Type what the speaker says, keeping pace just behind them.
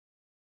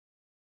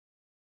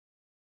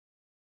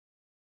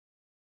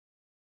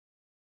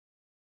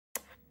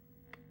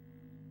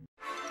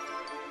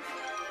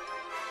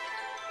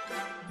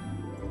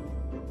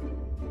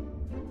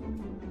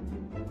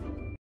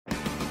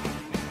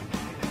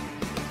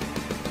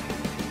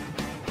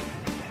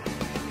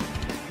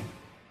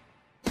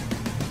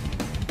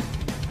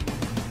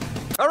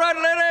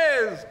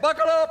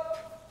buckle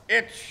up.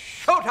 It's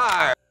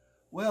showtime.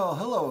 Well,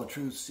 hello,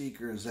 truth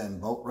seekers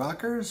and boat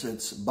rockers.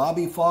 It's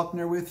Bobby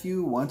Faulkner with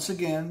you once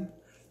again,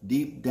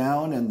 deep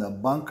down in the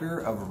bunker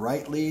of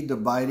rightly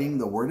dividing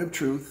the word of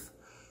truth,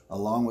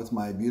 along with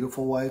my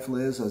beautiful wife,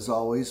 Liz, as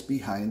always,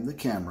 behind the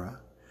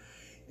camera.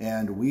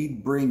 And we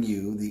bring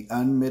you the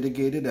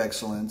unmitigated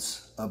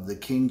excellence of the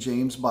King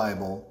James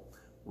Bible,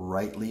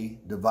 rightly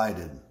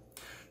divided.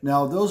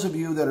 Now, those of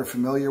you that are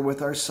familiar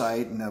with our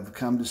site and have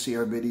come to see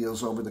our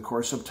videos over the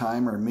course of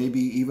time, or maybe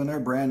even are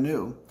brand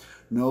new,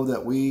 know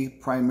that we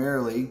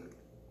primarily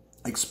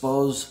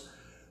expose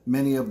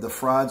many of the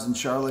frauds and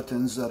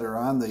charlatans that are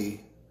on the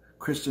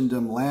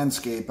Christendom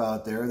landscape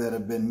out there that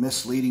have been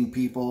misleading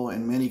people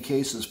in many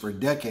cases for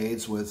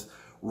decades with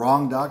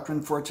wrong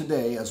doctrine for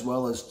today, as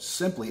well as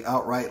simply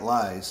outright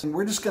lies. And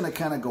we're just going to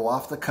kind of go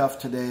off the cuff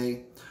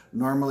today.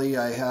 Normally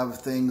I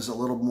have things a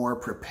little more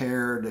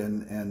prepared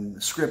and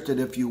scripted,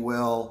 if you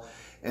will,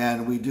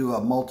 and we do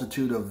a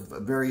multitude of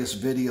various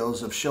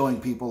videos of showing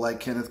people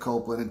like Kenneth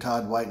Copeland and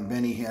Todd White and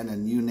Benny Hinn,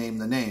 and you name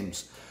the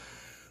names.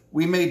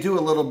 We may do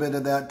a little bit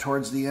of that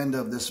towards the end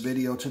of this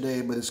video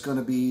today, but it's going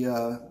to be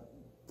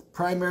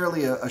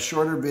primarily a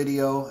shorter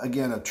video,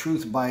 again, a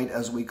truth bite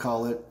as we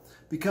call it,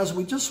 because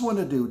we just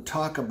wanted to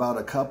talk about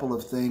a couple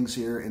of things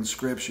here in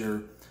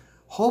Scripture,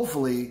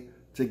 hopefully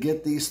to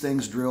get these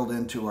things drilled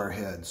into our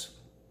heads.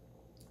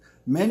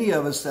 Many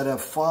of us that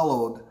have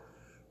followed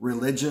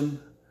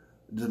religion,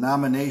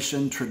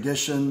 denomination,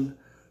 tradition,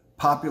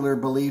 popular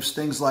beliefs,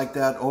 things like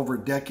that over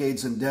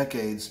decades and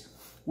decades,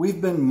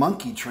 we've been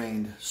monkey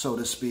trained, so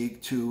to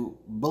speak, to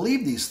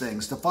believe these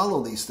things, to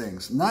follow these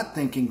things, not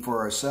thinking for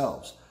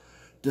ourselves.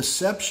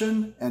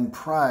 Deception and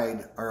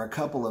pride are a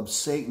couple of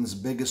Satan's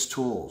biggest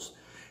tools.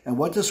 And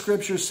what does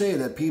Scripture say?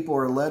 That people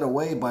are led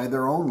away by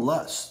their own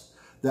lusts,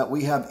 that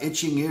we have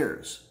itching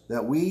ears,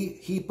 that we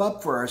heap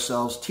up for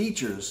ourselves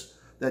teachers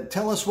that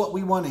tell us what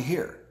we want to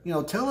hear. You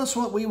know, tell us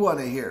what we want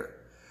to hear.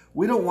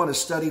 We don't want to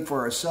study for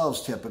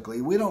ourselves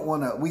typically. We don't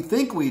want to, we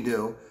think we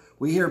do.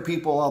 We hear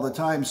people all the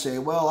time say,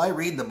 well, I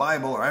read the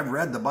Bible, or I've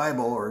read the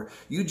Bible, or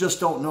you just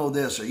don't know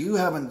this, or you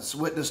haven't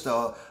witnessed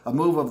a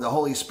move of the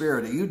Holy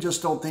Spirit, or you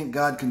just don't think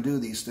God can do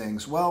these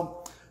things.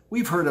 Well,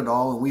 we've heard it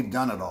all and we've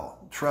done it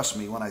all. Trust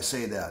me when I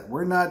say that.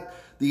 We're not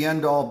the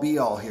end-all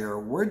be-all here.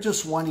 We're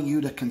just wanting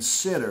you to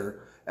consider,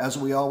 as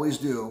we always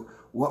do,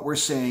 what we're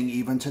saying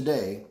even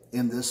today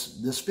in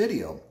this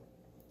video.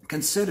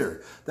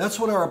 Consider. That's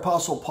what our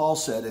Apostle Paul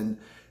said, and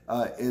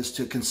is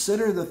to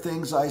consider the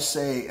things I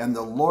say, and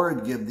the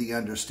Lord give the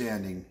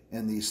understanding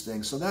in these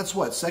things. So that's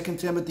what 2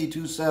 Timothy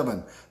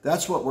 2:7.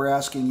 That's what we're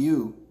asking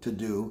you to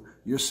do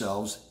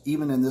yourselves,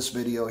 even in this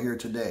video here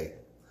today.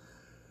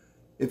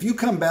 If you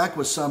come back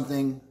with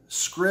something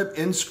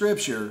in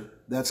Scripture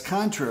that's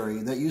contrary,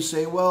 that you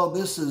say, well,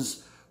 this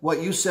is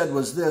what you said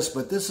was this,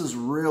 but this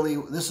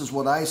is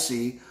what I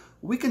see,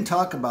 we can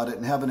talk about it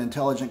and have an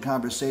intelligent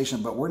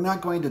conversation, but we're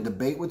not going to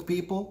debate with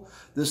people.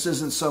 This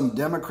isn't some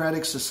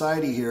democratic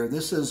society here.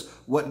 This is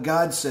what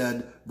God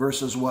said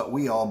versus what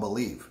we all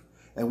believe.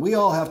 And we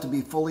all have to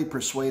be fully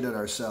persuaded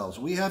ourselves.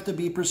 We have to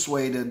be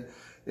persuaded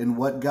in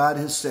what God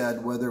has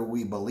said, whether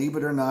we believe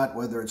it or not,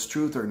 whether it's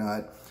truth or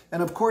not.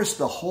 And of course,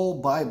 the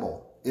whole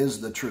Bible is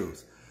the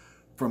truth,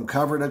 from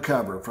cover to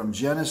cover, from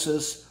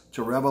Genesis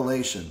to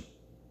Revelation.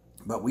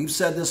 But we've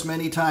said this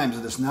many times,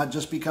 and it's not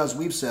just because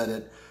we've said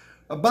it.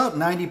 About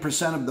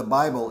 90% of the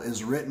Bible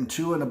is written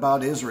to and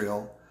about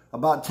Israel.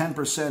 About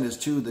 10% is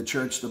to the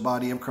church, the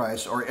body of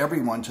Christ, or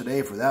everyone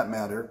today for that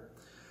matter.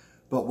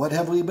 But what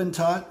have we been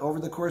taught over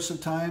the course of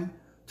time?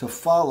 To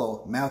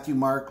follow Matthew,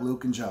 Mark,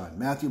 Luke, and John.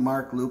 Matthew,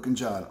 Mark, Luke, and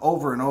John.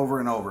 Over and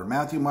over and over.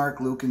 Matthew, Mark,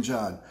 Luke, and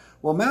John.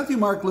 Well, Matthew,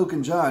 Mark, Luke,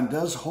 and John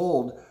does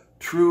hold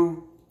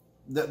true.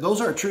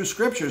 Those are true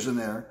scriptures in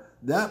there.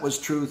 That was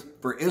truth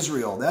for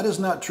Israel. That is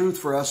not truth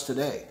for us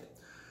today,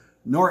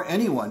 nor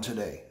anyone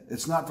today.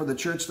 It's not for the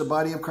church, the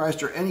body of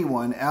Christ, or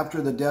anyone after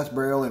the death,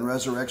 burial, and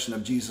resurrection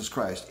of Jesus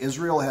Christ.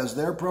 Israel has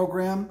their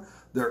program,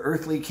 their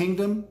earthly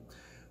kingdom.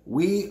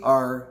 We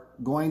are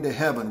going to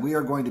heaven. We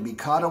are going to be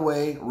caught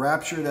away,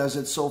 raptured, as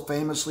it's so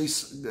famously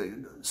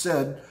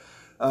said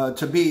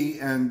to be,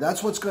 and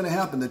that's what's going to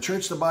happen. The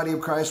church, the body of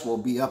Christ, will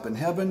be up in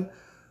heaven.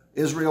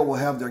 Israel will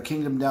have their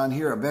kingdom down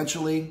here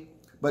eventually.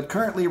 But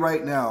currently,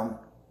 right now,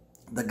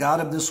 the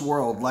God of this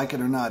world, like it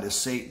or not, is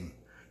Satan.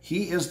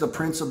 He is the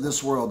prince of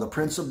this world, the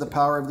prince of the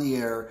power of the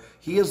air.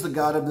 He is the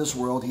God of this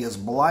world. He has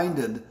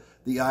blinded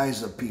the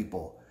eyes of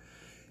people.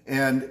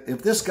 And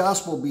if this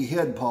gospel be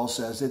hid, Paul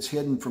says, it's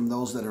hidden from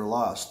those that are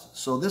lost.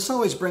 So this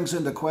always brings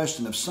into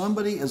question, if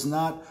somebody is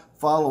not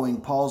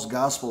following Paul's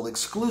gospel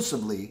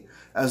exclusively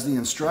as the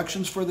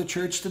instructions for the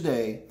church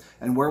today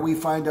and where we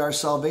find our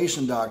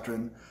salvation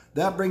doctrine,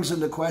 that brings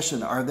into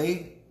question, are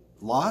they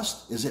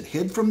lost? Is it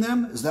hid from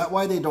them? Is that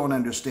why they don't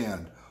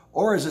understand?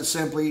 Or is it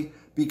simply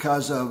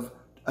because of,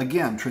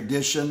 again,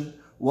 tradition,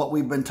 what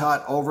we've been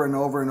taught over and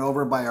over and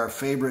over by our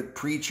favorite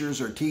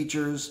preachers or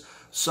teachers,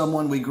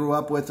 someone we grew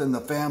up with in the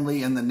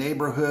family, in the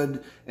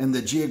neighborhood, in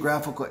the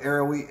geographical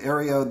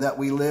area that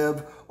we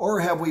live? Or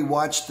have we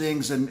watched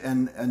things in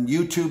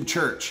YouTube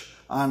church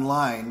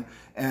online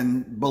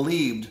and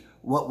believed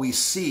what we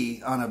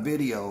see on a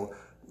video,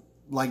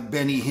 like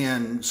Benny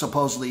Hinn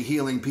supposedly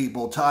healing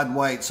people, Todd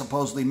White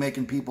supposedly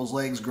making people's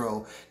legs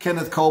grow,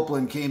 Kenneth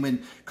Copeland came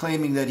in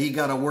claiming that he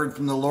got a word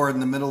from the Lord in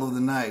the middle of the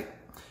night.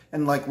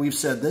 And like we've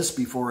said this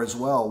before as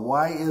well,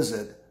 why is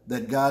it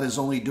that God is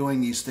only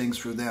doing these things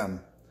for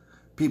them?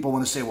 People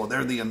want to say, well,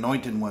 they're the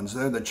anointed ones,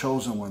 they're the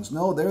chosen ones.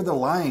 No, they're the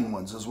lying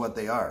ones is what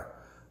they are.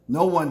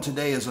 No one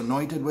today is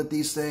anointed with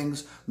these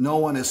things. No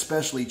one is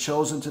specially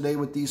chosen today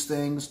with these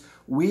things.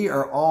 We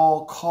are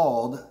all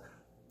called.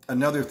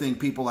 Another thing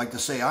people like to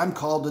say, I'm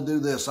called to do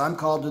this, I'm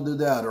called to do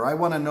that, or I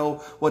want to know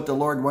what the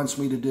Lord wants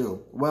me to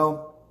do.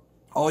 Well,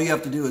 all you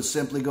have to do is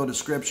simply go to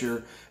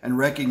Scripture and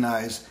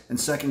recognize in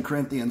 2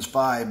 Corinthians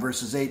 5,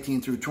 verses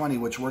 18 through 20,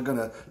 which we're going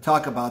to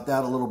talk about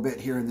that a little bit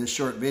here in this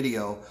short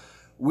video.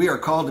 We are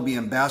called to be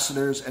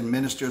ambassadors and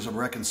ministers of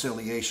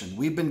reconciliation.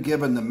 We've been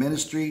given the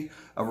ministry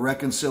of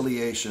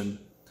reconciliation.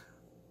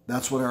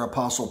 That's what our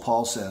Apostle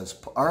Paul says.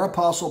 Our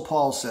Apostle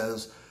Paul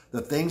says,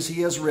 the things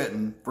he has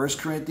written, 1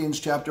 Corinthians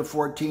chapter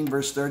 14,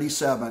 verse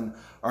 37,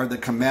 are the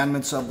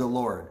commandments of the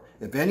Lord.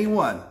 If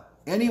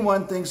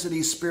anyone thinks that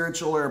he's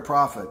spiritual or a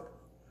prophet,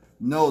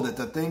 know that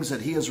the things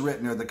that he has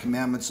written are the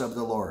commandments of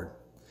the Lord.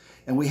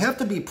 And we have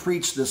to be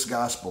preached this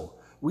gospel.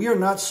 We are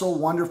not so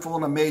wonderful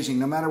and amazing,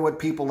 no matter what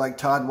people like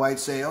Todd White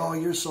say, oh,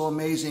 you're so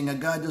amazing,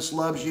 and God just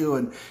loves you,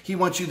 and he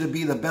wants you to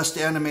be the best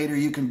animator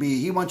you can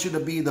be. He wants you to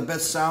be the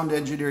best sound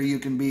engineer you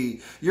can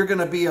be. You're going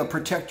to be a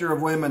protector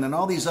of women, and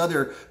all these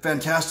other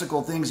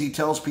fantastical things he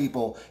tells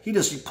people. He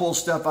just pulls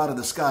stuff out of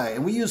the sky.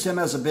 And we use him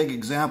as a big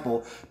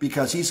example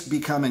because he's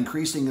become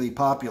increasingly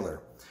popular.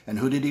 And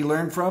who did he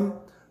learn from?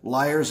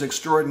 Liars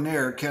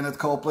extraordinaire, Kenneth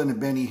Copeland and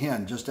Benny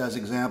Hinn, just as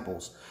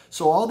examples.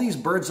 So all these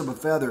birds of a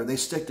feather, they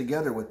stick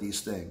together with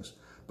these things.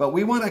 But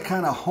we want to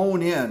kind of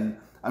hone in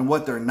on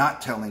what they're not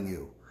telling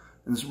you.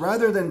 And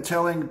rather than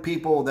telling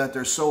people that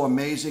they're so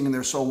amazing and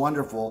they're so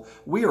wonderful,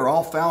 we are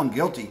all found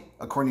guilty,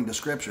 according to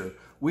Scripture.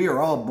 We are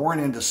all born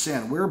into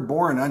sin. We're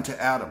born unto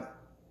Adam.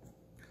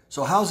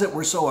 So how's it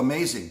we're so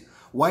amazing?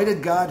 Why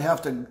did God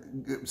have to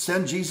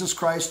send Jesus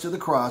Christ to the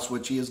cross,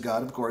 which he is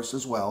God, of course,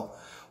 as well?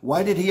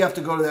 Why did he have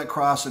to go to that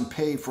cross and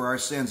pay for our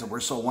sins if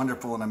we're so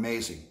wonderful and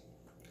amazing?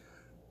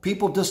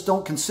 People just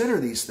don't consider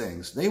these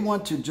things. They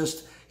want to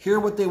just hear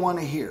what they want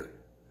to hear.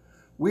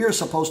 We are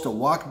supposed to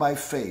walk by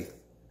faith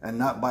and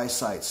not by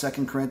sight.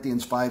 2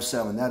 Corinthians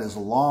 5:7, that is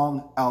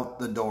long out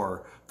the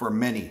door for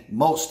many,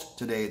 most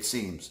today it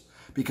seems,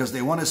 because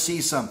they want to see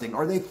something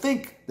or they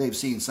think they've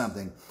seen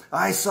something.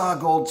 I saw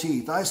gold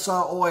teeth. I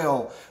saw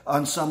oil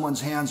on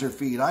someone's hands or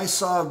feet. I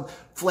saw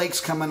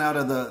flakes coming out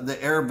of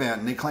the air vent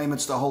and they claim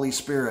it's the Holy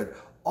Spirit.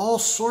 All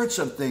sorts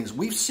of things.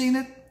 We've seen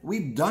it.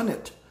 We've done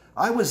it.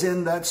 I was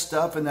in that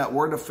stuff and that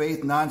word of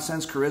faith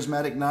nonsense,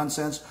 charismatic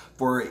nonsense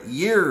for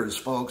years,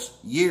 folks,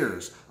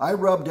 years. I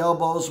rubbed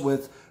elbows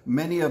with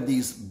many of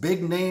these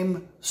big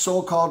name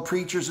so-called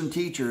preachers and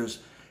teachers.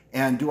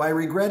 And do I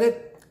regret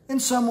it? In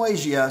some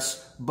ways,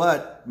 yes.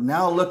 But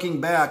now looking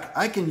back,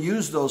 I can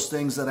use those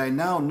things that I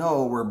now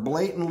know were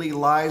blatantly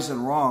lies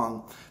and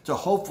wrong to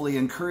hopefully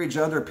encourage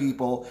other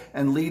people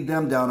and lead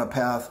them down a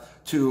path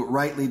to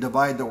rightly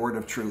divide the word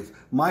of truth.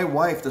 My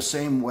wife, the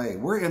same way.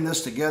 We're in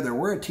this together.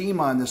 We're a team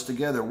on this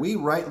together. We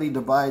rightly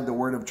divide the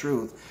word of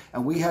truth.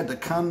 And we had to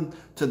come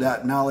to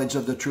that knowledge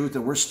of the truth,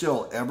 and we're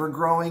still ever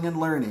growing and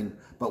learning.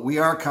 But we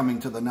are coming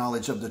to the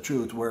knowledge of the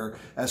truth where,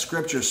 as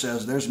Scripture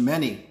says, there's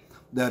many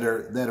that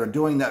are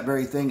doing that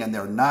very thing, and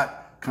they're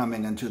not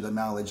coming into the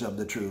knowledge of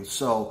the truth.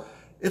 So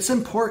it's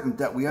important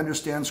that we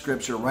understand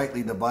Scripture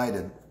rightly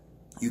divided.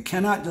 You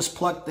cannot just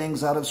pluck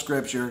things out of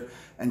Scripture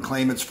and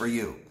claim it's for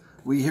you.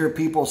 We hear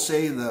people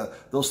say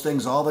those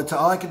things all the time.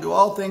 Oh, I can do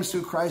all things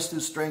through Christ who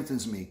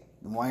strengthens me.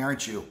 Then why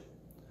aren't you?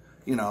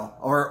 You know,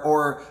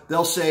 or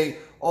they'll say,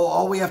 oh,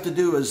 all we have to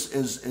do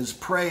is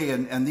pray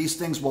and these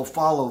things will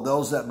follow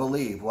those that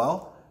believe.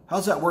 Well,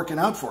 how's that working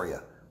out for you?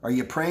 Are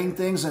you praying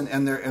things and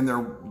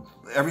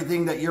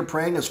everything that you're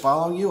praying is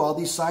following you? All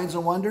these signs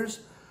and wonders?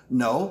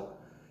 No.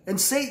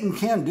 And Satan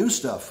can do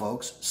stuff,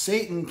 folks.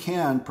 Satan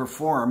can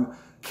perform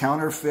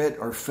counterfeit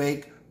or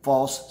fake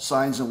false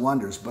signs and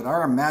wonders. But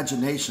our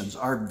imaginations,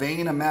 our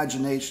vain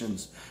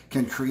imaginations,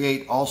 can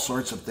create all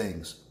sorts of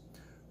things.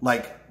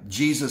 Like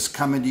Jesus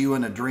coming to you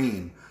in a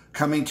dream,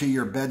 coming to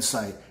your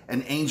bedside,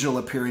 an angel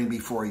appearing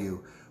before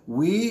you.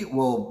 We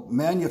will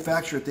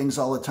manufacture things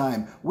all the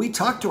time. We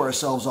talk to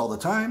ourselves all the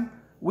time.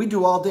 We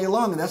do all day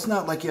long, and that's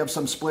not like you have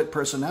some split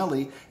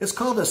personality. It's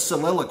called a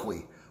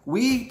soliloquy.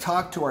 We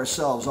talk to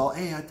ourselves all,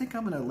 hey, I think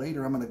I'm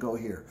going to go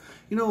here.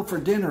 You know, for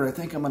dinner, I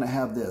think I'm going to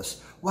have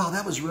this. Wow,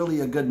 that was really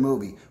a good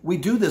movie. We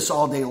do this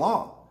all day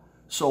long.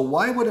 So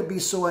why would it be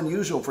so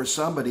unusual for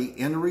somebody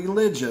in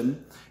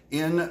religion,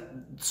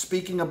 in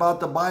speaking about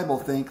the Bible,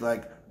 think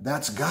like,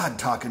 that's God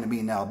talking to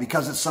me now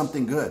because it's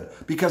something good,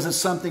 because it's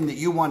something that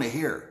you want to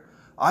hear.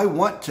 I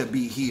want to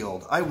be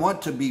healed. I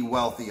want to be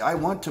wealthy. I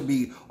want to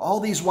be all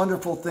these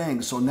wonderful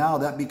things. So now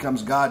that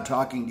becomes God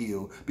talking to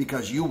you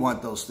because you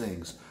want those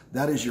things.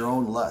 That is your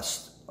own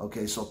lust.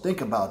 Okay, so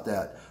think about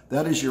that.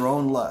 That is your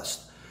own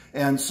lust.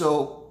 And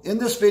so in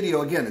this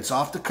video, again, it's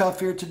off the cuff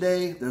here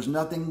today. There's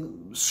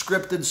nothing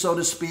scripted, so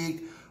to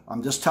speak.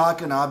 I'm just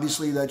talking,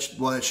 obviously,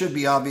 it should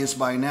be obvious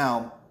by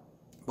now.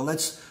 But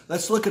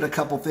let's look at a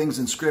couple things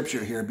in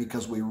Scripture here,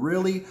 because we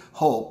really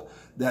hope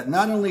that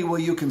not only will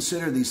you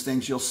consider these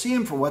things, you'll see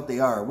them for what they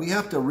are. We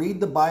have to read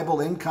the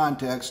Bible in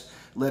context,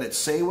 let it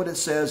say what it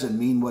says and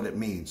mean what it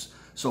means.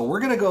 So we're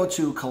going to go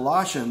to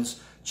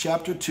Colossians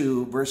chapter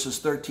 2, verses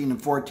 13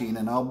 and 14,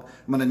 and I'm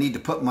going to need to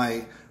put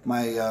my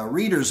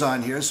readers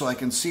on here so I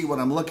can see what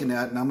I'm looking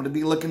at, and I'm going to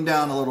be looking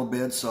down a little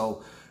bit.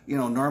 So, you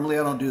know, normally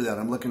I don't do that.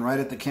 I'm looking right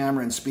at the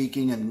camera and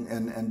speaking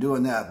and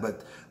doing that,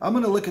 but I'm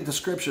going to look at the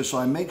Scripture so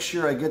I make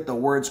sure I get the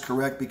words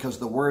correct, because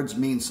the words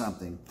mean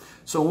something.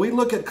 So when we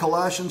look at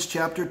Colossians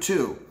chapter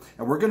 2,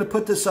 and we're going to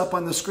put this up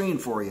on the screen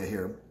for you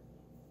here.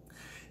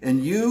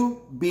 And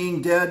you,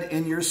 being dead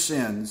in your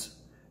sins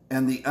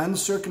and the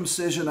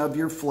uncircumcision of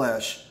your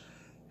flesh,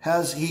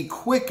 has he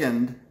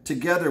quickened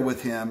together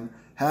with him,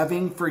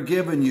 having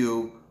forgiven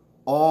you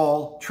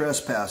all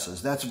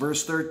trespasses. That's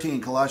verse 13,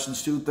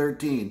 Colossians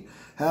 2:13.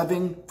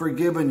 Having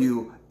forgiven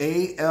you,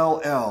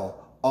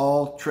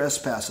 all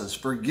trespasses.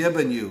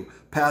 Forgiven you,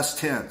 past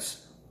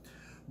tense.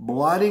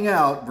 Blotting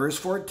out, verse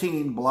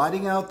 14,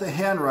 blotting out the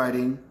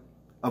handwriting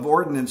of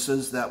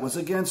ordinances that was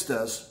against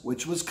us,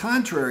 which was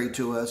contrary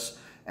to us,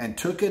 and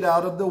took it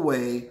out of the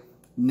way,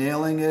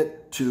 nailing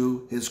it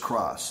to his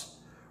cross.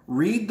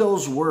 Read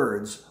those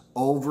words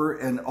over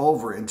and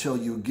over until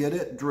you get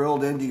it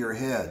drilled into your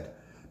head.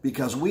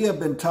 Because we have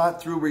been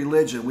taught through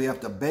religion, we have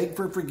to beg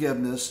for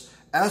forgiveness,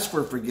 ask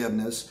for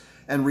forgiveness,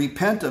 and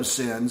repent of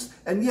sins.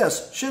 And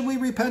yes, should we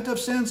repent of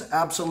sins?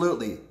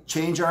 Absolutely.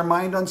 Change our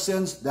mind on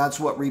sins? That's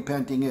what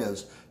repenting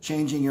is,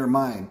 changing your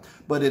mind.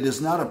 But it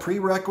is not a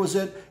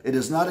prerequisite. It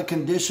is not a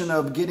condition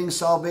of getting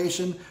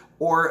salvation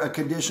or a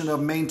condition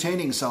of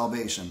maintaining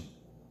salvation,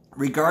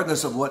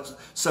 regardless of what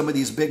some of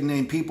these big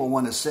name people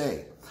want to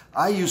say.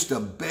 I used to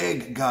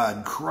beg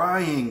God,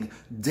 crying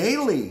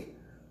daily,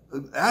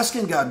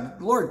 asking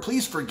God, Lord,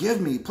 please forgive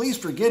me,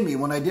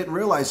 when I didn't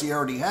realize he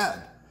already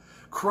had.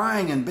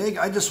 Crying and begging,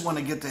 I just want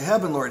to get to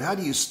heaven, Lord. How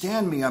do you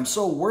stand me? I'm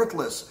so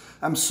worthless.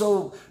 I'm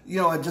so,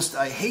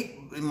 I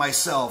hate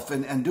myself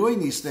and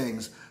doing these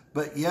things.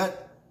 But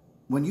yet,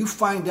 when you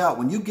find out,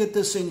 when you get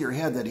this in your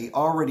head that he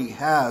already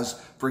has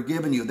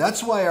forgiven you,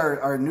 that's why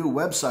our new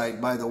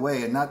website, by the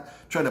way, and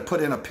not try to put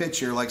in a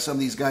picture like some of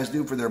these guys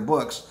do for their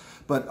books,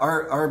 but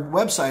our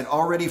website,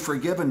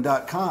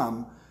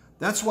 alreadyforgiven.com,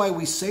 that's why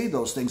we say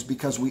those things,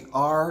 because we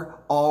are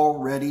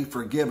already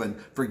forgiven.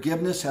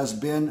 Forgiveness has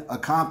been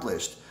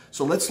accomplished.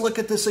 So let's look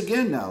at this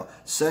again now.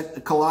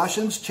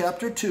 Colossians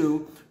chapter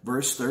 2,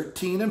 verse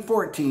 13 and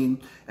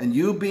 14. And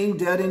you being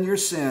dead in your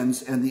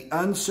sins and the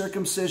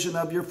uncircumcision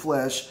of your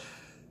flesh,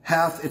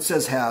 hath, it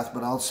says hath,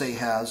 but I'll say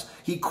has,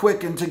 he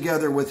quickened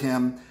together with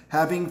him,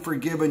 having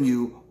forgiven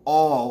you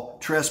all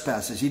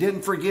trespasses. He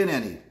didn't forget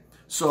any.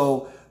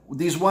 So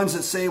these ones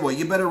that say, well,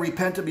 you better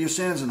repent of your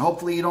sins and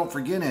hopefully you don't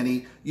forget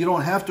any, you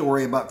don't have to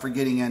worry about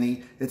forgetting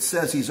any. It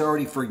says he's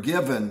already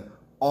forgiven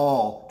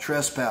all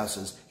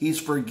trespasses. He's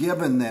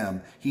forgiven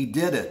them. He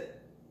did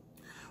it.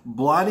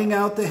 Blotting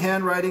out the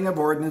handwriting of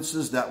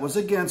ordinances that was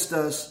against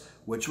us,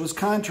 which was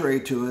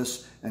contrary to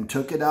us, and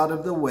took it out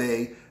of the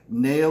way,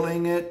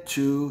 nailing it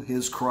to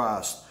his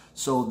cross.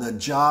 So the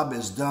job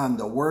is done.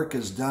 The work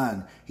is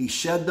done. He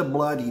shed the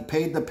blood. He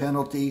paid the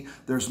penalty.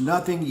 There's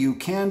nothing you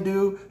can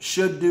do,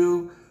 should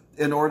do,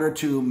 in order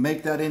to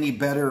make that any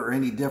better or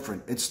any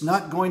different. It's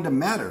not going to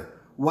matter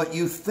what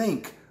you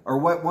think or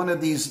what one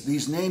of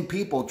these named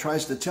people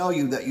tries to tell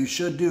you that you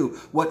should do,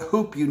 what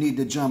hoop you need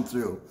to jump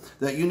through,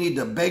 that you need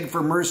to beg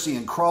for mercy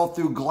and crawl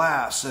through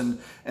glass and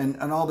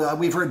all that.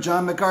 We've heard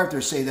John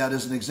MacArthur say that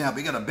as an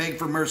example. You got to beg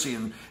for mercy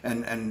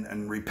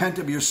and repent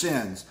of your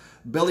sins.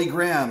 Billy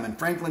Graham and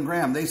Franklin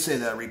Graham, they say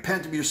that,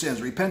 repent of your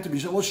sins, repent of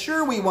your sins. Well,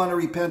 sure, we want to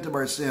repent of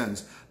our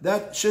sins.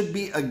 That should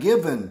be a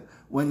given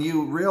when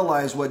you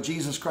realize what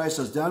Jesus Christ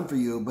has done for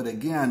you. But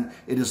again,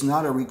 it is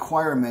not a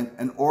requirement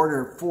in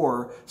order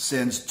for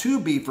sins to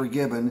be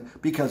forgiven,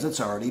 because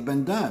it's already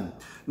been done.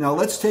 Now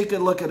let's take a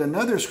look at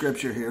another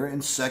scripture here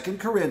in 2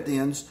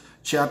 Corinthians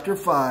chapter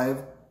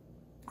 5,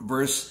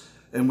 verse,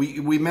 and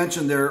we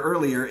mentioned there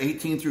earlier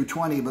 18 through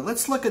 20, but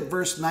let's look at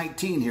verse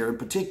 19 here in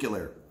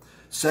particular.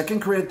 2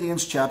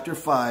 Corinthians chapter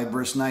 5,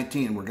 verse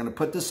 19. We're going to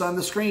put this on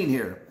the screen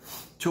here.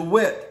 To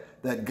wit,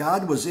 that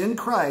God was in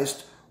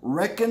Christ,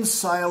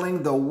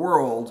 reconciling the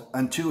world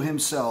unto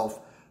himself,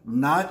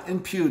 not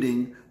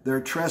imputing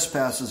their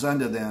trespasses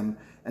unto them,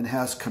 and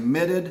has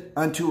committed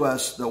unto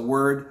us the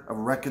word of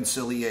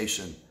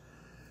reconciliation.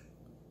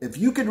 If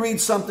you could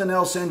read something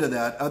else into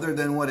that other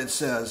than what it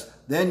says,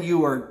 then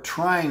you are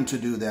trying to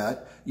do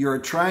that. You're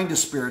trying to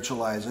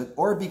spiritualize it,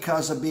 or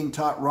because of being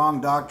taught wrong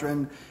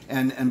doctrine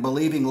and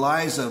believing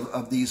lies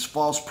of these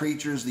false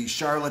preachers, these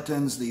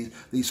charlatans,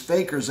 these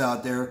fakers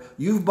out there,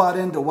 you've bought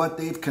into what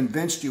they've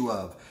convinced you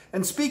of.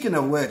 And speaking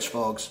of which,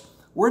 folks,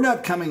 we're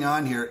not coming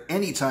on here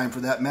anytime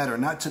for that matter,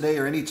 not today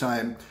or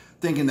anytime,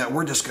 thinking that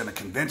we're just going to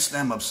convince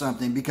them of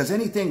something, because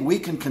anything we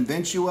can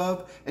convince you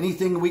of,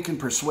 anything we can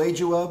persuade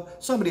you of,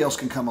 somebody else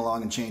can come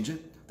along and change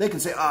it. They can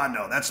say, oh,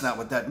 no, that's not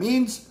what that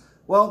means.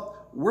 Well,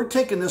 we're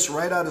taking this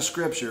right out of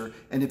Scripture,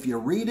 and if you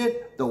read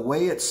it the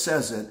way it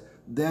says it,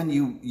 then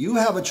you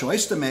have a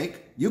choice to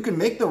make. You can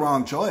make the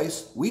wrong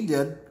choice. We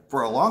did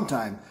for a long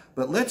time.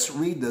 But let's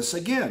read this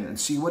again and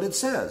see what it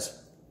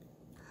says.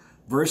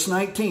 Verse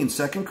 19,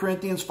 2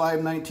 Corinthians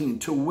 5:19,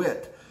 to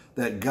wit,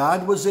 that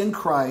God was in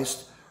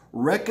Christ,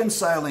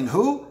 reconciling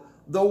who?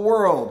 The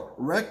world.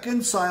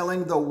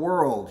 Reconciling the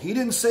world. He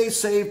didn't say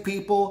save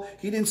people.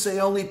 He didn't say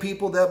only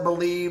people that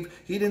believe.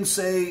 He didn't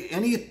say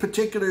any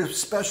particular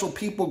special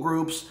people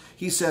groups.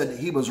 He said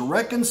he was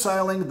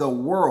reconciling the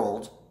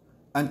world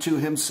unto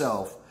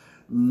himself,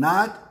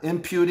 not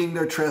imputing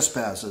their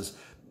trespasses.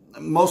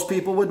 Most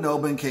people would know,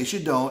 but in case you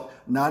don't,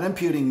 not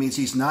imputing means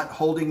he's not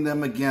holding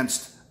them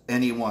against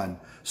anyone.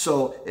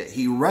 So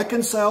he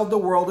reconciled the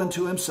world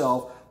unto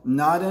himself,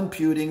 not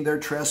imputing their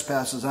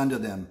trespasses unto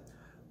them.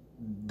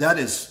 That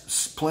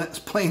is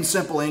plain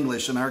simple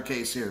English in our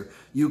case here.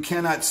 You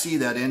cannot see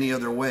that any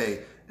other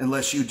way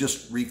unless you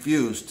just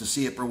refuse to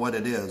see it for what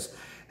it is.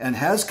 And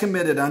has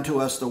committed unto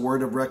us the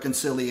word of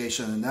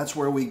reconciliation. And that's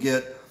where we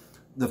get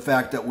the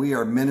fact that we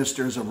are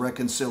ministers of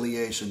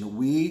reconciliation.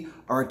 We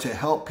are to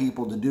help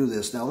people to do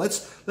this. Now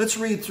let's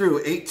read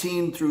through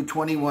 18 through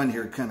 21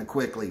 here kind of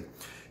quickly.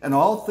 And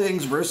all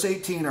things, verse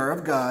 18, are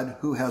of God,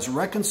 who has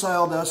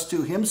reconciled us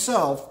to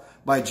himself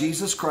by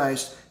Jesus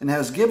Christ, and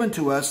has given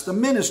to us the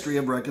ministry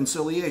of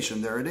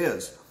reconciliation. There it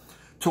is.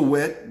 To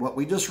wit, what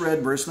we just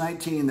read, verse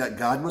 19, that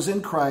God was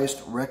in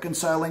Christ,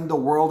 reconciling the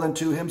world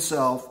unto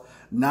himself,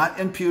 not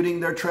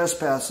imputing their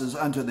trespasses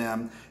unto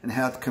them, and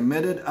hath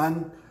committed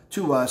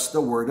unto us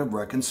the word of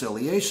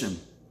reconciliation.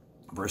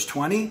 Verse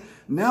 20,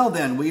 now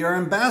then, we are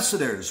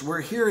ambassadors.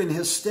 We're here in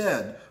his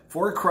stead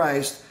for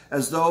Christ,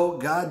 as though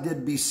God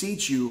did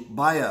beseech you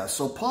by us.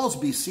 So Paul's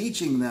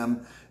beseeching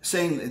them,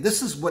 saying,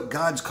 this is what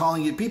God's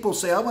calling you. People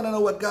say, I want to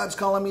know what God's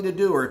calling me to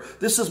do, or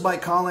this is my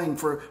calling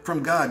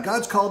from God.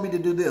 God's called me to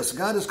do this.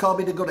 God has called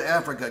me to go to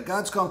Africa.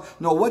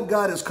 No, what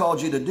God has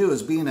called you to do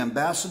is be an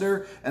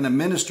ambassador and a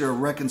minister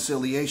of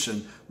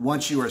reconciliation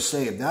once you are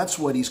saved. That's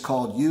what he's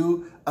called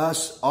you,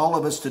 us, all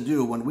of us to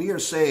do. When we are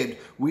saved,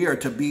 we are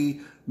to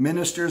be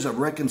ministers of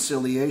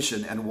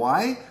reconciliation. And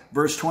why?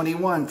 Verse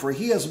 21, for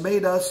he has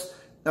made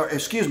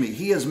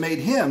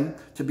him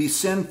to be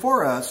sin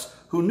for us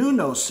who knew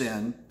no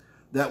sin,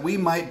 that we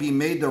might be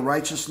made the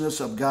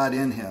righteousness of God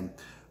in him.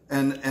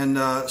 And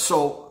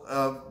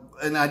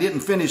I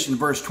didn't finish in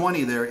verse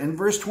 20 there. In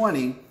verse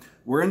 20,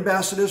 we're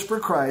ambassadors for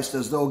Christ,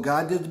 as though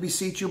God did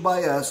beseech you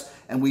by us,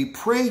 and we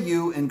pray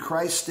you in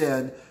Christ's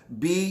stead,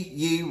 be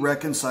ye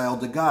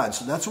reconciled to God.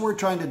 So that's what we're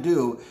trying to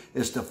do,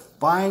 is to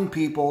find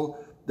people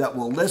that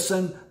will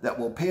listen, that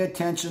will pay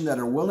attention, that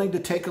are willing to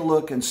take a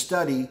look and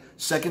study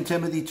 2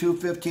 Timothy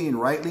 2:15,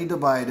 rightly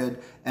divided,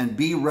 and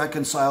be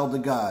reconciled to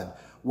God.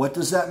 What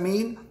does that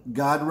mean?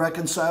 God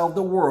reconciled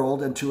the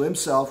world unto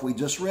himself. We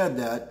just read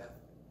that.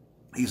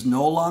 He's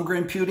no longer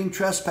imputing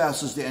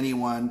trespasses to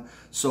anyone,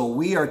 so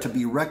we are to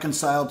be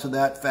reconciled to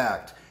that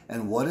fact.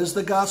 And what is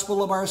the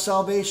gospel of our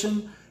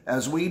salvation?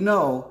 As we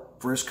know,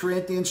 1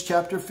 Corinthians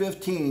chapter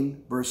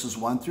 15, verses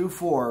 1 through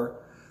 4,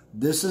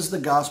 this is the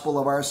gospel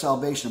of our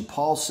salvation.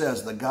 Paul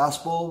says, the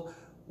gospel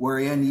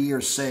wherein ye are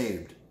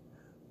saved,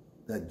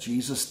 that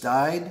Jesus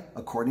died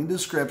according to the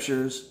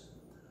scriptures,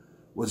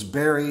 was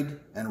buried,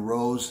 and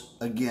rose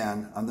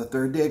again on the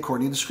third day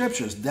according to the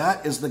scriptures.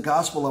 That is the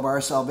gospel of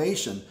our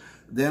salvation.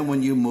 Then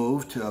when you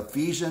move to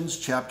Ephesians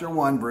chapter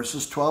 1,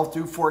 verses 12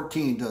 through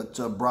 14,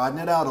 to broaden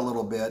it out a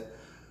little bit,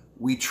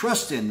 we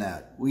trust in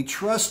that. We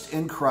trust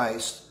in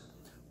Christ.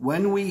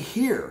 When we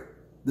hear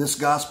this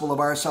gospel of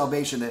our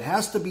salvation, it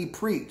has to be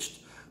preached.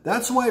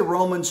 That's why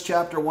Romans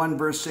chapter 1,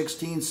 verse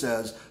 16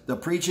 says, the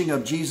preaching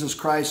of Jesus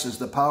Christ is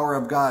the power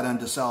of God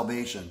unto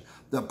salvation.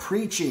 The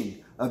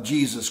preaching of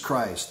Jesus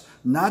Christ.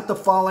 Not the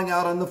falling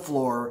out on the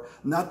floor,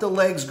 not the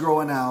legs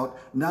growing out,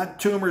 not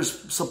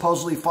tumors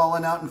supposedly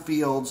falling out in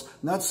fields,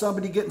 not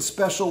somebody getting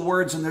special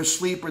words in their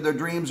sleep or their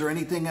dreams or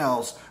anything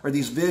else, or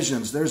these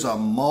visions. There's a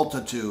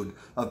multitude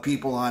of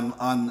people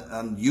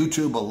on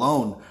YouTube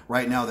alone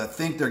right now that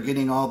think they're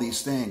getting all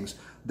these things.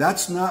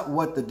 That's not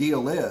what the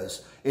deal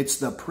is. It's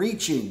the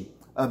preaching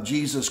of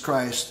Jesus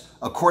Christ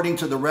according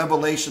to the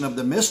revelation of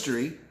the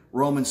mystery,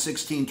 Romans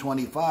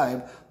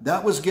 16:25,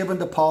 that was given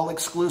to Paul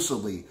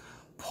exclusively.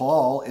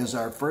 Paul is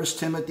our 1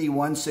 Timothy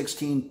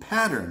 1:16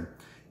 pattern.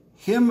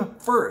 Him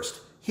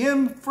first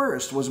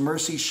was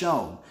mercy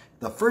shown.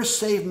 The first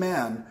saved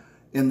man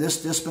in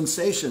this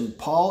dispensation,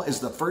 Paul is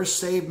the first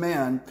saved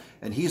man,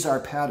 and he's our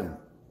pattern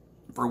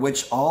for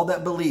which all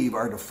that believe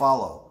are to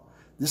follow.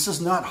 This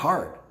is not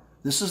hard.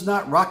 This is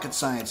not rocket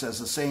science, as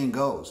the saying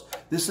goes.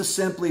 This is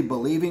simply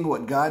believing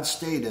what God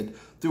stated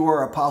through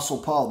our Apostle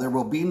Paul. There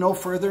will be no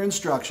further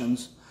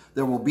instructions.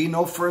 There will be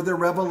no further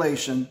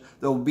revelation.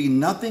 There will be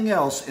nothing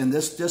else in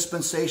this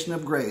dispensation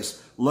of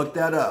grace. Look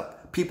that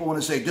up. People want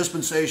to say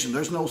dispensation.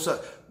 There's no such.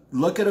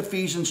 Look at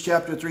Ephesians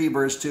chapter 3,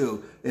 verse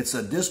 2. It's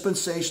a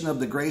dispensation of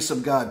the grace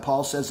of God.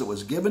 Paul says it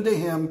was given to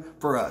him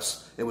for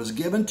us. It was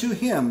given to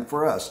him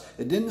for us.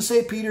 It didn't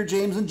say Peter,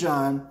 James, and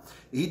John.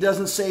 He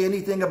doesn't say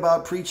anything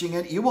about preaching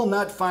it. You will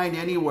not find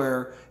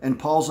anywhere in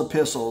Paul's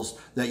epistles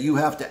that you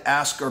have to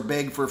ask or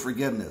beg for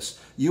forgiveness.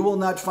 You will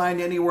not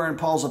find anywhere in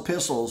Paul's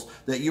epistles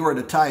that you are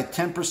to tithe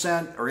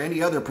 10% or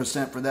any other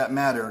percent for that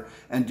matter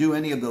and do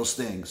any of those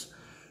things.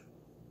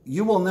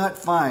 You will not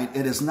find,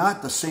 it is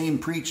not the same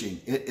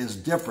preaching. It is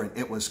different.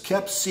 It was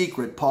kept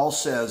secret, Paul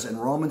says in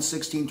Romans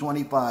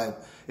 16:25.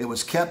 It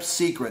was kept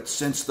secret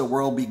since the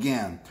world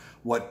began.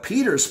 What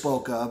Peter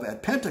spoke of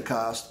at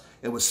Pentecost,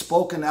 it was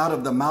spoken out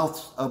of the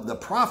mouth of the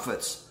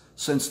prophets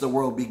since the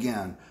world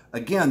began.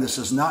 Again, this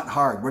is not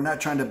hard. We're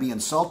not trying to be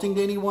insulting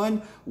to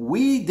anyone.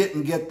 We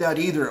didn't get that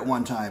either at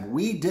one time.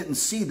 We didn't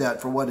see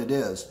that for what it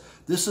is.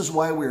 This is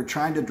why we're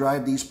trying to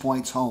drive these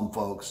points home,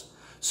 folks.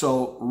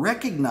 So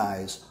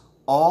recognize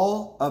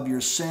all of your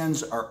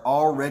sins are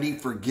already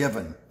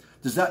forgiven.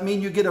 Does that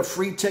mean you get a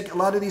free ticket? A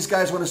lot of these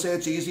guys want to say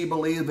it's easy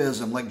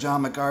believism, like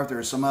John MacArthur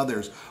or some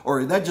others,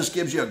 or that just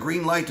gives you a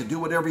green light to do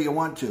whatever you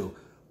want to.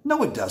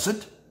 No, it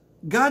doesn't.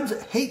 God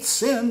hates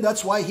sin.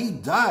 That's why he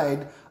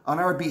died on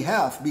our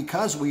behalf,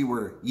 because we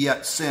were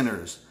yet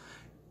sinners.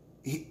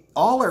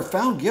 All are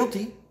found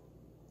guilty.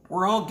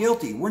 We're all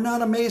guilty. We're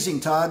not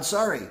amazing, Todd.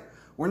 Sorry.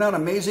 We're not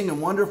amazing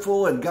and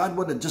wonderful, and God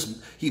would have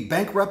just, he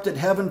bankrupted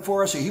heaven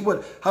for us. He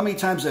would, how many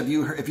times have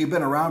you, if you've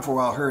been around for a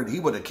while, heard he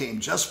would have came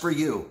just for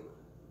you?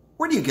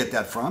 Where do you get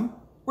that from?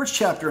 Where's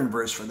chapter and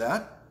verse for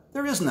that?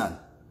 There is none.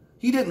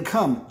 He didn't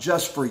come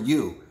just for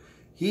you.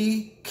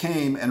 He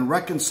came and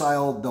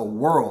reconciled the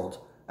world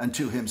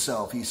unto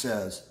himself, he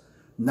says,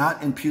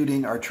 not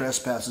imputing our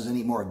trespasses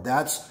anymore.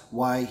 That's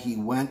why he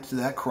went to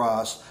that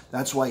cross.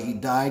 That's why he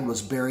died,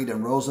 was buried,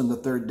 and rose on the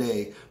third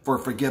day for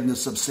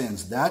forgiveness of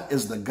sins. That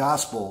is the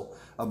gospel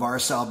of our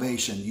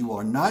salvation. You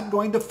are not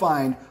going to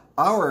find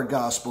our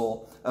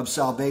gospel of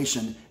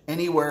salvation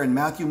anywhere in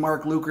Matthew,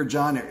 Mark, Luke, or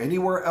John, or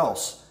anywhere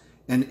else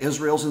in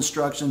Israel's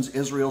instructions,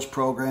 Israel's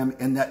program,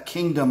 in that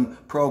kingdom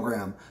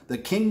program. The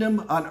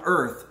kingdom on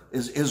earth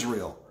is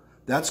Israel.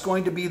 That's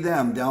going to be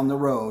them down the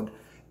road.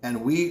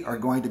 And we are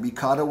going to be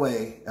caught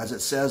away, as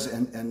it says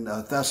in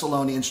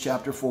Thessalonians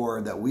chapter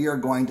 4, that we are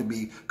going to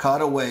be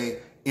caught away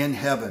in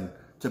heaven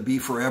to be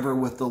forever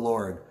with the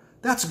Lord.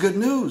 That's good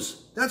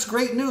news. That's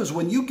great news.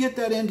 When you get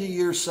that into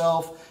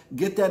yourself,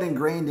 get that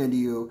ingrained into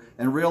you,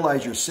 and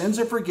realize your sins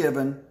are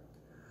forgiven,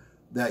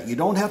 that you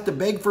don't have to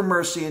beg for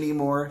mercy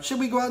anymore. Should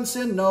we go out and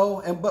sin?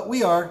 No, but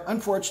we are.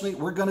 Unfortunately,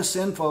 we're going to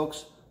sin,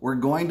 folks. We're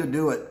going to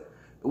do it.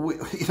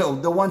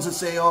 The ones that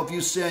say, oh, if you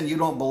sin, you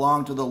don't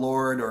belong to the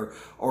Lord,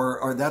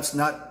 or that's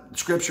not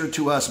scripture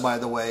to us, by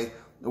the way,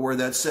 where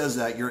that says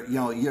that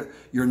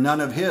you're none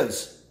of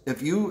his.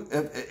 If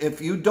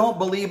you don't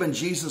believe in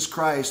Jesus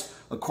Christ,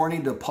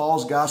 according to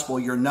Paul's gospel,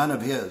 you're none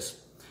of his.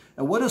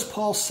 And what does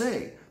Paul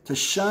say? To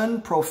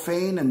shun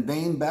profane and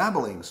vain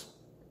babblings.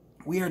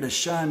 We are to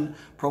shun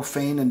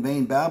profane and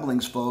vain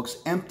babblings, folks.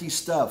 Empty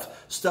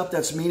stuff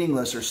that's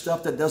meaningless, or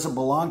stuff that doesn't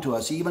belong to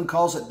us. He even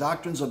calls it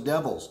doctrines of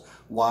devils.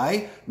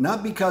 Why?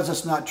 Not because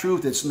it's not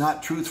truth. It's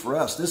not truth for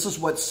us. This is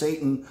what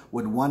Satan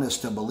would want us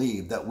to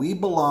believe, that we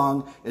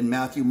belong in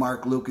Matthew,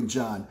 Mark, Luke, and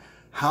John.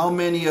 How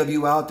many of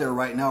you out there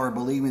right now are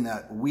believing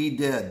that? We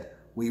did.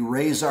 We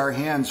raise our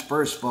hands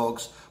first,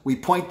 folks. We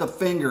point the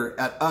finger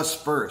at us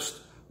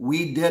first.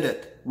 We did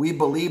it. We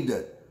believed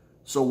it.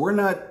 So we're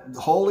not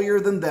holier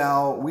than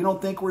thou. We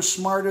don't think we're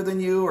smarter than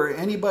you or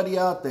anybody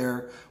out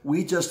there.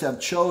 We just have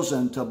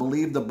chosen to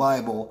believe the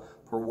Bible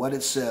for what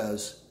it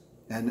says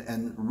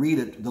and read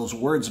it. Those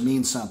words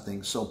mean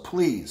something. So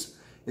please,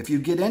 if you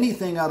get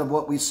anything out of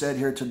what we said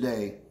here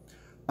today,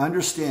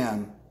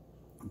 understand,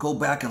 go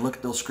back and look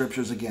at those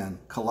scriptures again.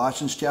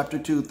 Colossians chapter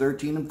 2,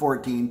 13 and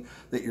 14,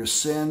 that your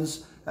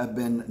sins have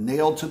been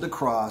nailed to the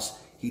cross.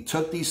 He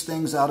took these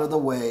things out of the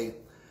way.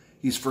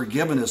 He's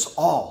forgiven us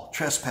all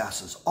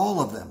trespasses, all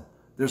of them.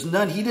 There's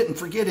none. He didn't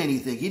forget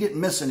anything. He didn't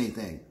miss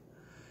anything.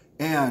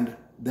 And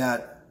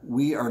that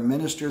we are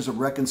ministers of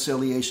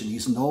reconciliation.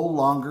 He's no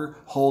longer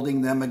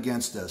holding them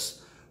against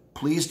us.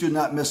 Please do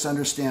not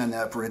misunderstand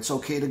that, for it's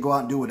okay to go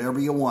out and do whatever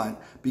you want,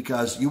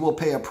 because you will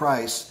pay a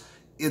price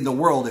in the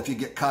world if you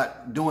get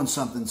caught doing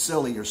something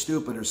silly or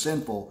stupid or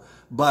sinful.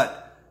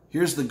 But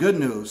here's the good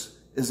news,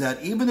 is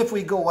that even if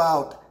we go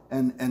out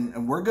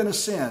and we're going to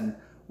sin,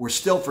 we're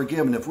still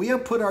forgiven. If we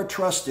have put our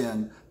trust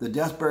in the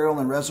death, burial,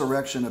 and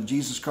resurrection of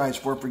Jesus Christ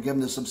for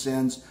forgiveness of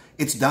sins,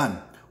 it's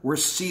done. We're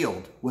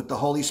sealed with the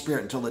Holy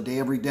Spirit until the day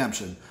of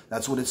redemption.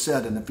 That's what it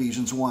said in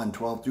Ephesians 1,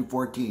 12 through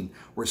 14.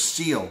 We're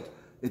sealed.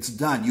 It's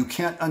done. You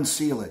can't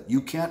unseal it.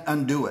 You can't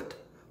undo it.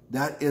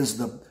 That is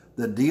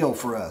the deal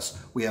for us.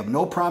 We have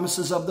no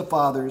promises of the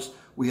fathers.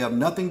 We have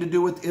nothing to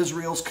do with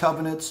Israel's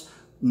covenants.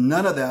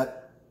 None of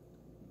that.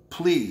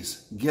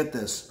 Please get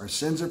this. Our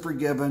sins are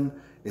forgiven.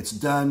 It's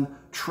done.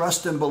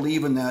 Trust and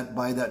believe in that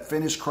by that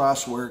finished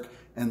cross work.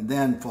 And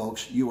then,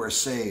 folks, you are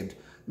saved.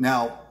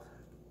 Now,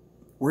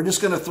 We're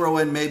just going to throw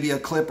in maybe a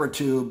clip or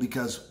two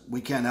because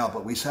we can't help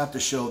it. We have to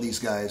show these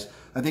guys.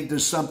 I think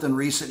there's something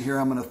recent here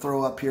I'm going to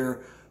throw up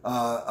here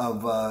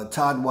of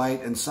Todd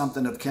White and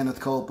something of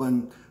Kenneth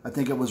Copeland. I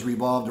think it was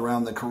revolved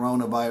around the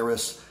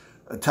coronavirus.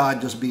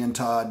 Todd just being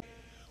Todd.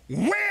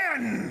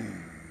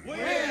 Wind!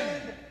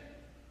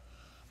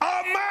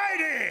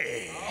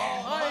 Almighty!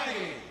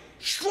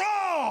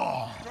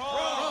 Strong!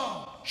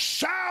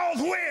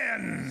 South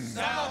wind!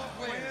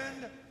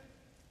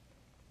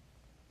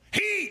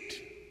 Heat!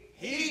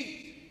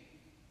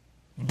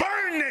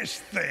 Burn this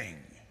thing!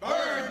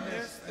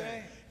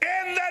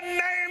 In the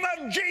name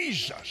of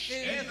Jesus!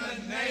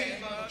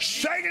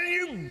 Satan,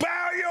 you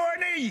bow your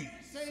knee!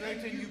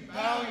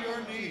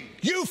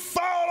 You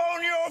fall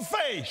on your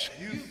face!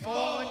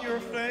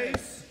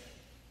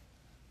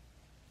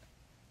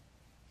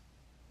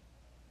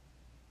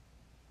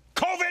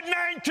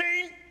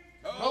 COVID-19!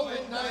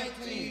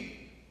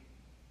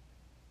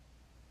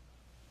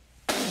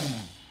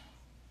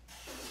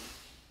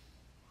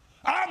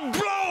 I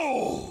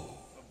blow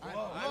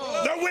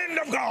the wind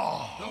of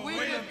God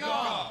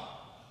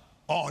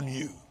on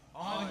you.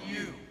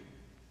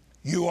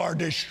 You are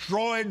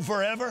destroyed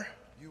forever.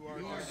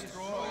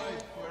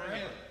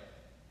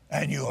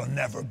 And you'll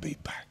never be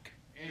back.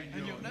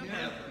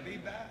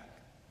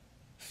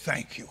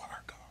 Thank you,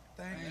 our God.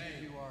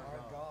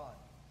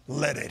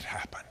 Let it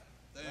happen.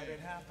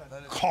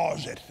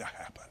 Cause it to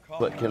happen.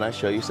 But can I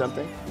show you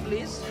something?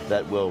 Please.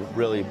 That will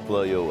really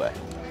blow you away.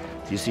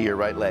 Do you see your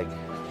right leg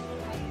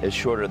is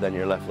shorter than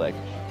your left leg?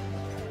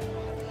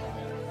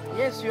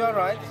 Yes, you are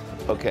right.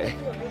 Okay.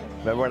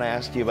 Remember when I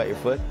asked you about your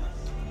foot?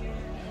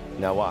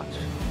 Now watch.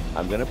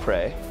 I'm going to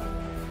pray,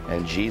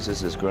 and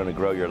Jesus is going to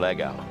grow your leg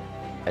out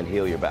and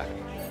heal your back.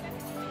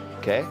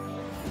 Okay?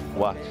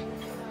 Watch.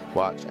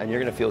 And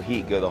you're going to feel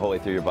heat go the whole way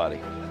through your body.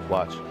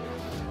 Watch.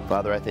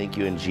 Father, I thank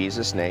you in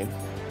Jesus' name.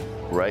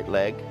 Right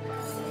leg,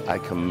 I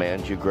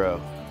command you grow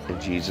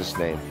in Jesus'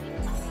 name.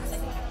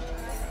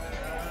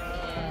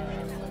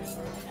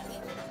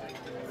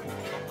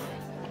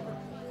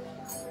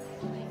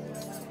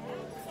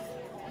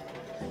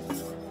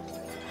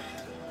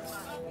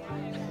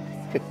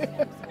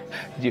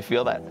 Did you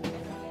feel that?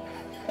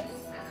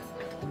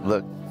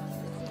 Look.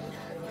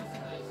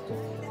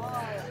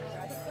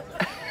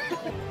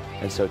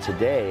 And so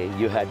today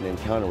you had an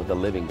encounter with the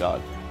living God.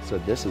 So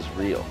this is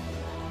real.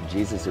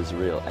 Jesus is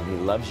real, and he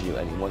loves you,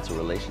 and he wants a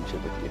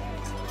relationship with you.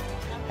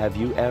 Have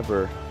you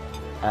ever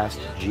asked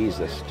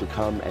Jesus to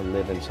come and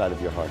live inside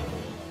of your heart?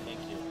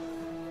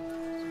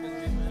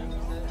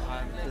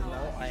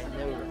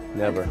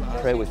 Never.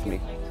 Pray with me.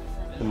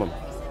 Come on.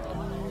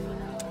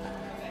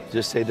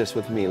 Just say this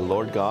with me.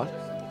 Lord God,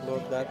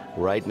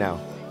 right now,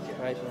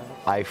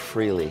 I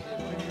freely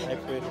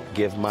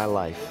give my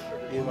life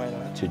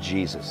to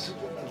Jesus.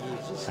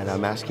 And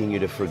I'm asking you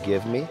to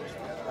forgive me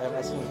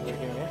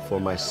for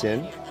my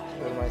sin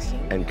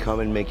and come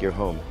and make your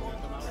home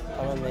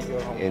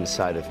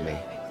inside of me.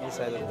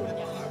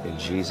 In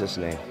Jesus'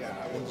 name.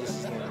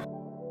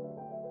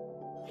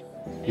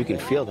 You can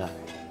feel that.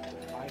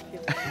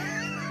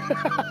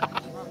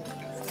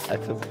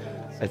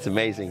 That's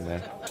amazing,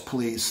 man.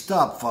 Please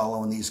stop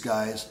following these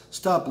guys.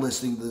 Stop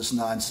listening to this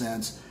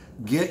nonsense.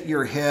 Get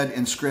your head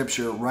in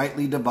Scripture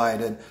rightly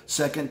divided,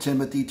 2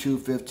 Timothy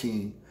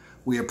 2:15.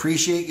 We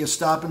appreciate you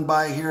stopping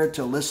by here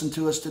to listen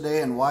to us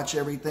today and watch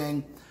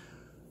everything.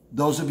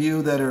 Those of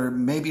you that are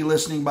maybe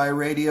listening by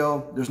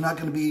radio, there's not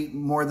going to be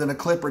more than a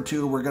clip or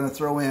two we're going to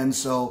throw in,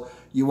 so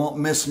you won't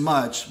miss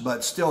much.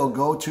 But still,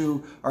 go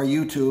to our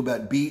YouTube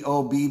at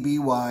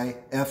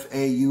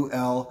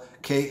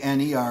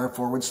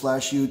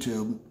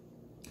BOBBYFAULKNER/YouTube.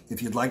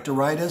 If you'd like to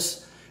write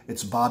us,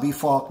 it's Bobby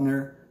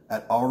Faulkner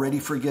at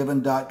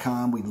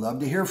alreadyforgiven.com. We'd love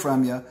to hear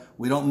from you.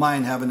 We don't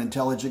mind having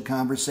intelligent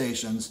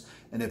conversations.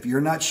 And if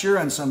you're not sure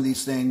on some of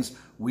these things,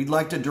 we'd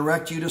like to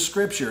direct you to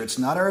Scripture. It's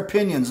not our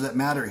opinions that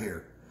matter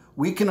here.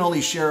 We can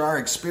only share our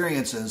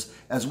experiences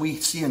as we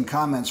see in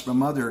comments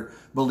from other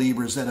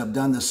believers that have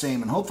done the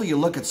same. And hopefully you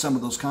look at some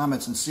of those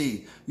comments and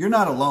see, you're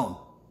not alone.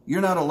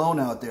 You're not alone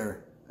out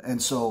there.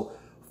 And so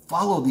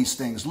follow these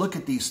things. Look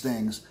at these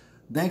things.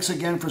 Thanks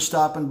again for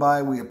stopping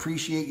by. We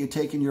appreciate you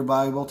taking your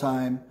Bible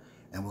time.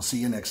 And we'll see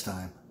you next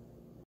time.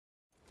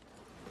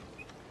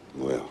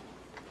 Well,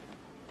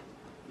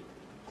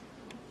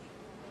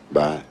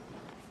 bye.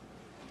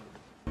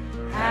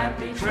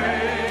 Happy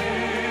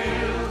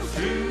trails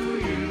to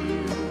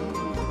you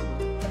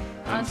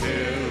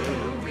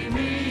until we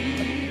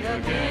meet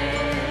again.